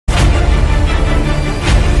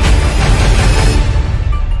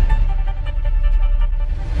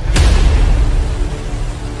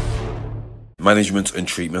Management and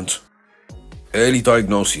treatment. Early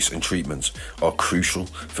diagnosis and treatment are crucial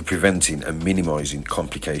for preventing and minimising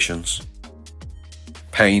complications.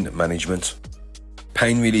 Pain management.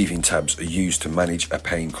 Pain relieving tabs are used to manage a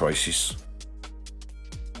pain crisis.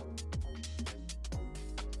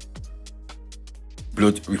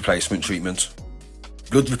 Blood replacement treatment.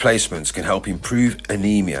 Blood replacements can help improve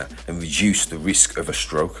anemia and reduce the risk of a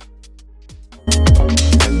stroke.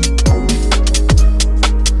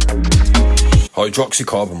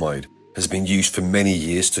 Hydroxycarbamide has been used for many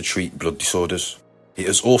years to treat blood disorders. It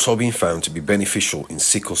has also been found to be beneficial in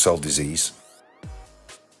sickle cell disease.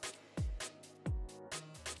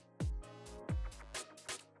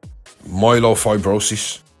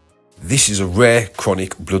 Myelofibrosis. This is a rare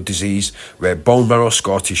chronic blood disease where bone marrow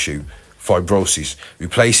scar tissue, fibrosis,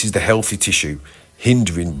 replaces the healthy tissue,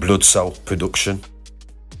 hindering blood cell production.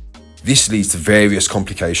 This leads to various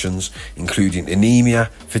complications, including anemia,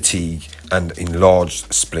 fatigue, and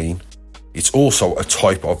enlarged spleen. It's also a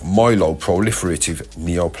type of myeloproliferative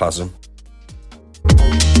neoplasm.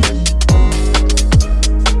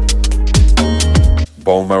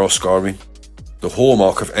 Bone marrow scarring. The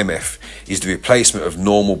hallmark of MF is the replacement of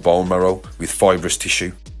normal bone marrow with fibrous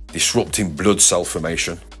tissue, disrupting blood cell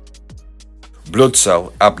formation. Blood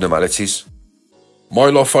cell abnormalities.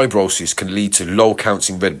 Myelofibrosis can lead to low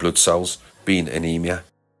counting red blood cells, being anemia.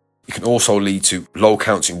 It can also lead to low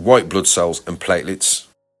counting white blood cells and platelets.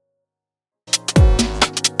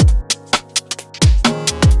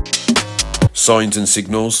 Signs and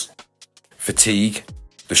signals. Fatigue,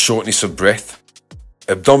 the shortness of breath,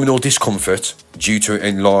 abdominal discomfort due to an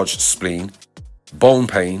enlarged spleen, bone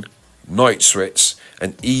pain, night sweats,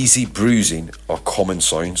 and easy bruising are common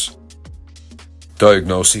signs.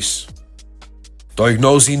 Diagnosis.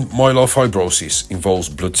 Diagnosing myelofibrosis involves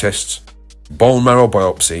blood tests, bone marrow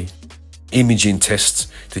biopsy, imaging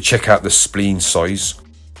tests to check out the spleen size,